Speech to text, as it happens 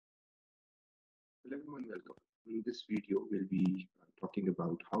Hello everyone, welcome. In this video, we'll be talking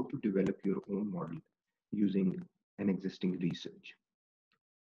about how to develop your own model using an existing research.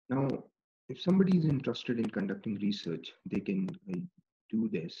 Now, if somebody is interested in conducting research, they can do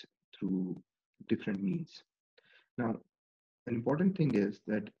this through different means. Now, an important thing is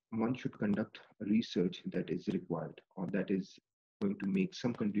that one should conduct a research that is required or that is going to make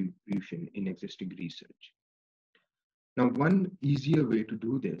some contribution in existing research. Now, one easier way to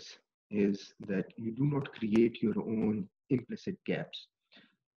do this is that you do not create your own implicit gaps.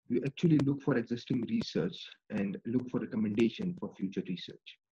 You actually look for existing research and look for recommendation for future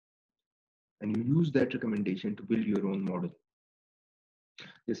research. And you use that recommendation to build your own model.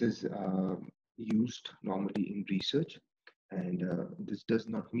 This is used normally in research. And this does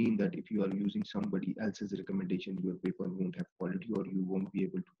not mean that if you are using somebody else's recommendation, your paper won't have quality or you won't be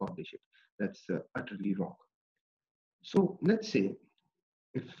able to publish it. That's utterly wrong. So let's say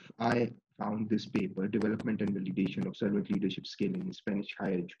if I found this paper, Development and Validation of Servant Leadership Skill in Spanish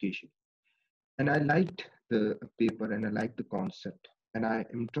Higher Education, and I liked the paper and I liked the concept, and I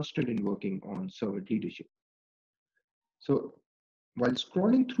am interested in working on servant leadership. So while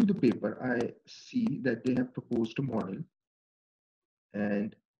scrolling through the paper, I see that they have proposed a model,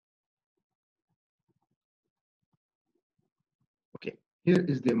 and okay, here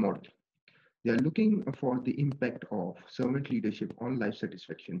is their model. They are looking for the impact of servant leadership on life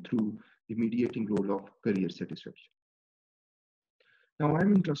satisfaction through the mediating role of career satisfaction. Now,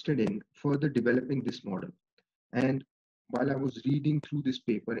 I'm interested in further developing this model. And while I was reading through this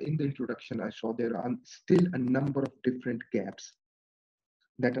paper, in the introduction, I saw there are still a number of different gaps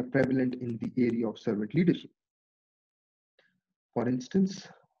that are prevalent in the area of servant leadership. For instance,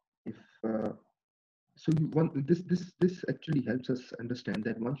 if so, this actually helps us understand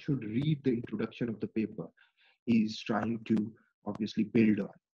that one should read the introduction of the paper he's trying to obviously build on.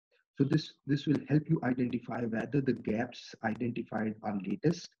 So this will help you identify whether the gaps identified are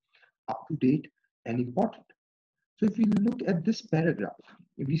latest, up to date, and important. So if we look at this paragraph,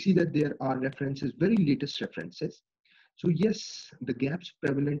 we see that there are references, very latest references. So yes, the gaps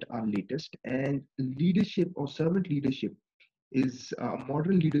prevalent are latest, and leadership or servant leadership is a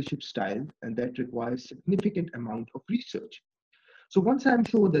modern leadership style, and that requires significant amount of research. So once I'm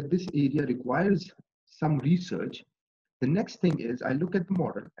sure that this area requires some research, the next thing is I look at the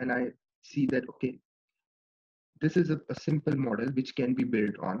model and I see that, okay, this is a simple model which can be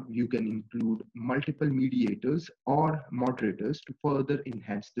built on. You can include multiple mediators or moderators to further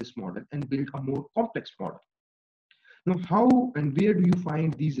enhance this model and build a more complex model. Now, how and where do you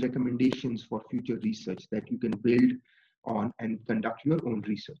find these recommendations for future research that you can build on and conduct your own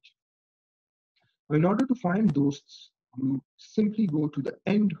research? In order to find those, you simply go to the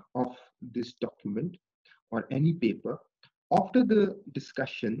end of this document or any paper. After the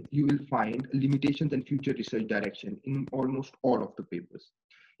discussion, you will find limitations and future research direction in almost all of the papers.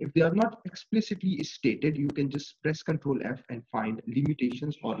 If they are not explicitly stated, you can just press Ctrl F and find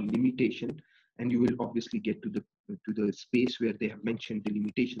limitations or limitation, and you will obviously get to the space where they have mentioned the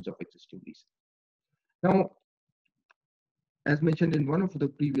limitations of existing research. Now, as mentioned in one of the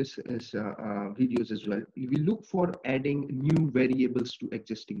previous videos as well, we look for adding new variables to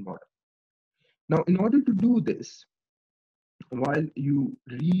existing model. Now, in order to do this, while you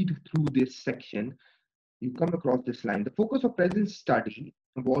read through this section, you come across this line. The focus of present study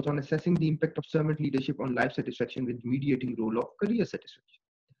was on assessing the impact of servant leadership on life satisfaction with mediating role of career satisfaction.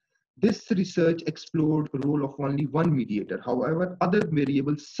 This research explored the role of only one mediator. However, other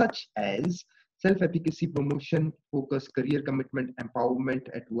variables such as self-efficacy, promotion, focus, career commitment, empowerment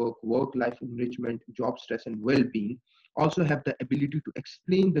at work, work-life enrichment, job stress, and well-being also have the ability to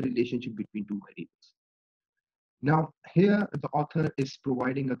explain the relationship between two variables. Now, here the author is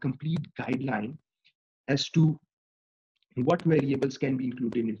providing a complete guideline as to what variables can be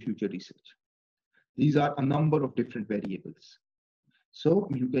included in future research. These are a number of different variables. So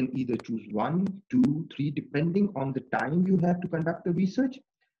you can either choose 1, 2, 3, depending on the time you have to conduct the research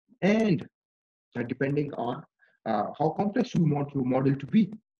and depending on how complex you want your model to be.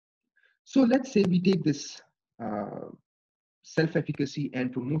 So let's say we take this self-efficacy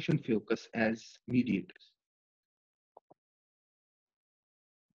and promotion focus as mediators.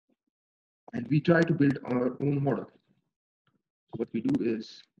 And we try to build our own model. So what we do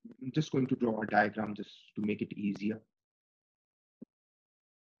is, I'm just going to draw a diagram just to make it easier.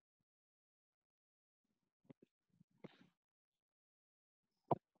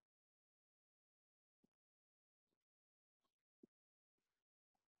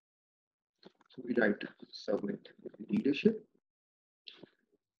 So we write servant leadership,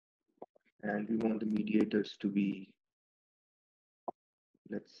 and we want the mediators to be,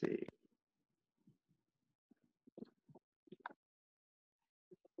 let's say,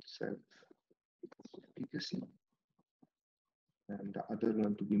 self-efficacy, and the other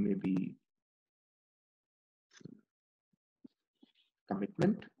one to be maybe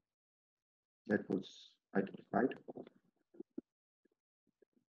commitment. That was identified.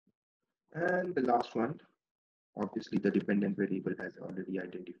 And the last one, obviously the dependent variable has already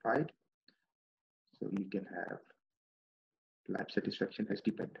identified. So you can have life satisfaction as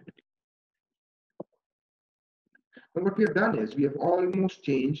dependent. And what we have done is we have almost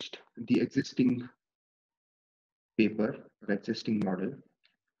changed the existing paper or existing model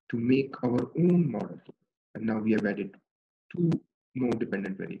to make our own model. And now we have added two more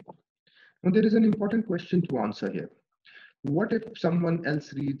dependent variables. Now there is an important question to answer here. What if someone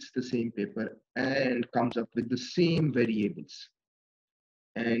else reads the same paper and comes up with the same variables,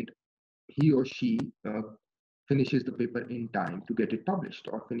 and he or she finishes the paper in time to get it published,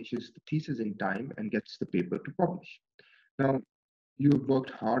 or finishes the thesis in time and gets the paper to publish? Now, you've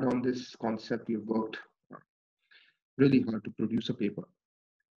worked hard on this concept, you've worked really hard to produce a paper,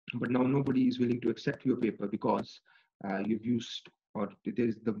 but now nobody is willing to accept your paper because you've used, or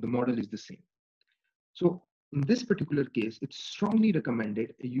the model is the same. So in this particular case, it's strongly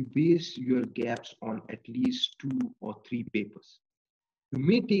recommended you base your gaps on at least 2 or 3 papers. You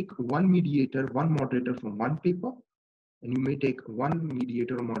may take one mediator, one moderator from one paper, and you may take one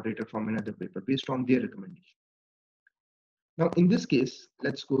mediator or moderator from another paper based on their recommendation. Now, in this case,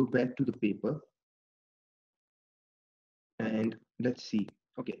 let's go back to the paper and let's see.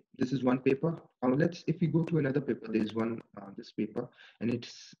 Okay, this is one paper. If we go to another paper, there is one, this paper, and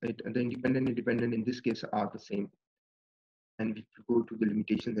the independent and dependent in this case are the same. And if we go to the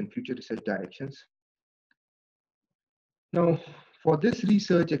limitations and future research directions. Now, for this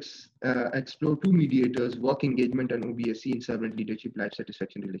research, explore 2 mediators, work engagement and OBSC in servant leadership, life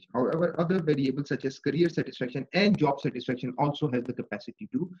satisfaction relation. However, other variables such as career satisfaction and job satisfaction also have the capacity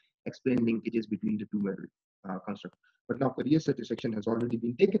to explain linkages between the two constructs. But now career satisfaction has already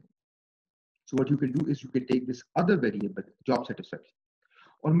been taken. So what you can do is you can take this other variable, job satisfaction.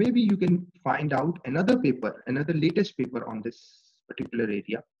 Or maybe you can find out another paper, another latest paper on this particular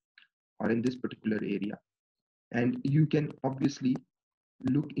area or in this particular area. And you can obviously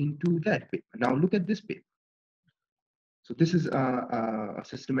look into that paper. Now look at this paper. So this is a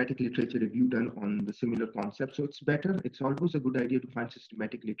systematic literature review done on the similar concept. So it's always a good idea to find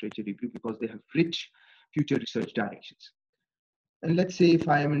systematic literature review because they have rich future research directions. And let's say if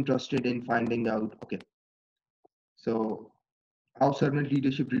I am interested in finding out, okay, so how servant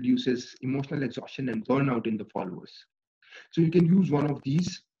leadership reduces emotional exhaustion and burnout in the followers. So you can use one of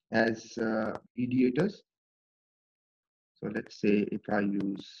these as mediators. So let's say if I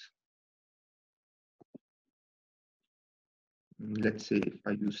use,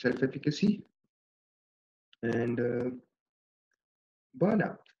 self-efficacy and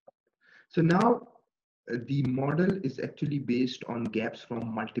burnout. So now the model is actually based on gaps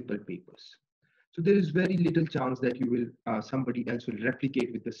from multiple papers. So there is very little chance that you will somebody else will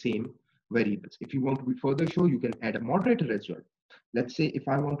replicate with the same variables. If you want to be further sure, you can add a moderator as well. Let's say if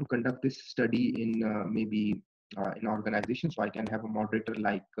I want to conduct this study in maybe in organization, so I can have a moderator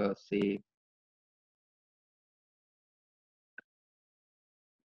like say,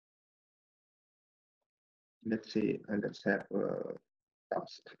 let's have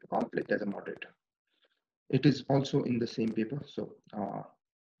task conflict as a moderator. It is also in the same paper. So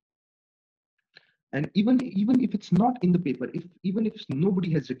and even if it's not in the paper, even if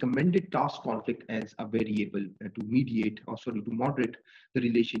nobody has recommended task conflict as a variable to mediate, or sorry, to moderate the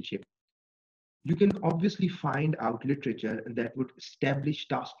relationship, you can obviously find out literature that would establish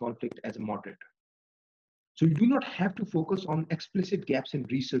task conflict as a moderator. So you do not have to focus on explicit gaps in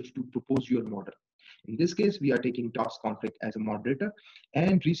research to propose your model. In this case, we are taking task conflict as a moderator,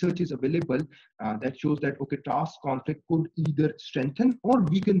 and research is available that shows that, okay, task conflict could either strengthen or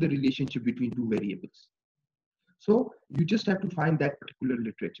weaken the relationship between 2 variables. So you just have to find that particular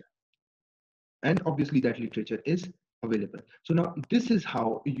literature. And obviously that literature is available. So now this is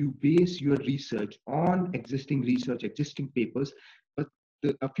how you base your research on existing research, existing papers. But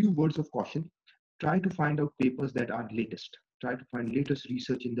a few words of caution: try to find out papers that are latest. Try to find latest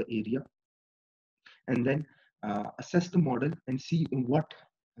research in the area, and then assess the model and see what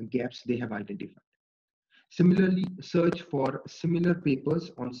gaps they have identified. Similarly, search for similar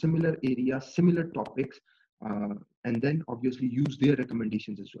papers on similar areas, similar topics, and then obviously use their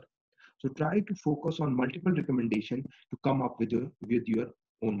recommendations as well. So try to focus on multiple recommendations to come up with your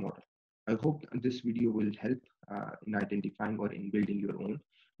own model. I hope this video will help in identifying or in building your own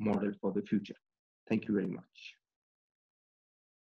model for the future. Thank you very much.